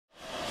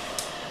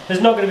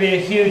There's not going to be a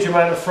huge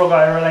amount of frog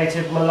eye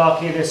related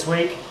malarkey this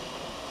week.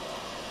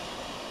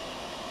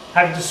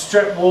 Having to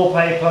strip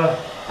wallpaper,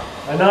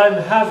 and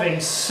I'm having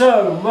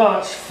so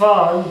much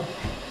fun.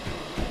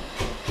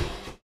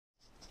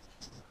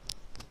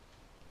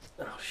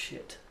 Oh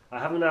shit. I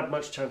haven't had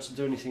much chance to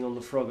do anything on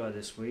the frog eye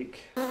this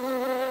week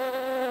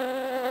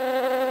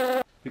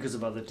because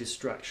of other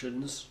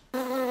distractions.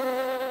 And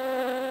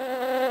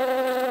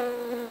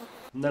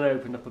then I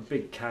opened up a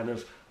big can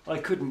of I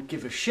couldn't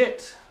give a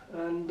shit,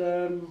 and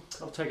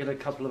I've taken a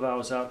couple of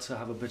hours out to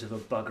have a bit of a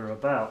bugger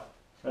about.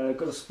 Got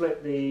to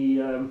split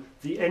the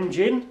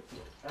engine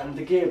and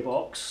the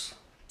gearbox.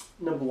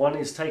 Number one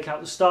is take out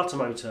the starter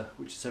motor,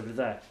 which is over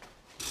there.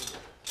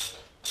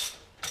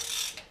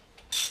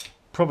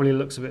 Probably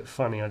looks a bit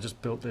funny, I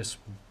just built this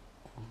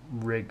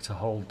rig to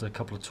hold a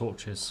couple of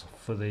torches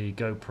for the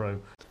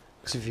GoPro.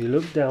 Because if you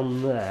look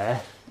down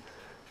there,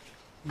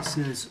 it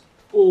says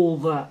all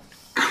that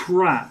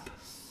crap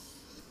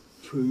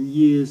from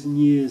years and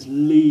years,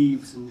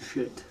 leaves and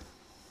shit.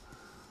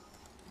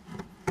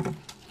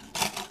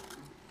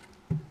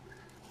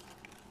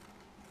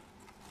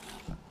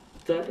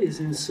 That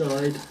is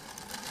inside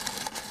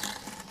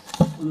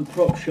where the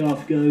prop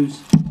shaft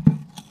goes.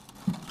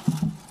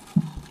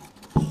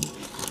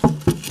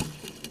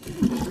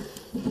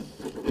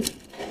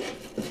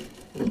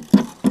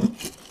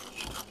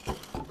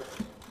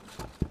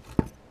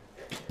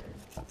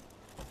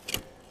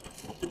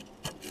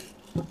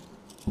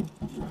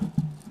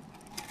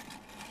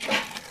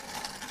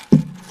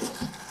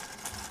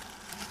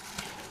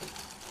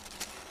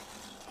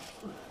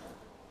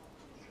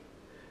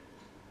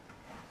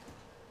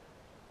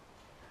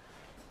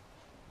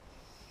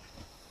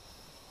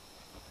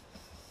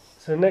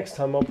 So next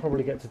time I'll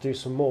probably get to do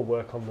some more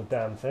work on the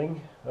damn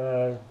thing.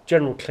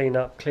 General clean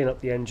up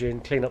the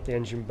engine, clean up the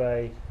engine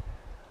bay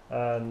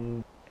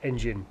and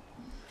engine.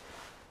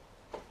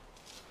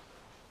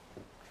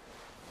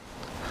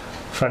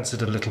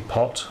 Fancied a little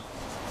pot.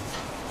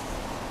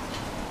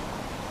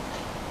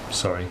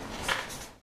 Sorry.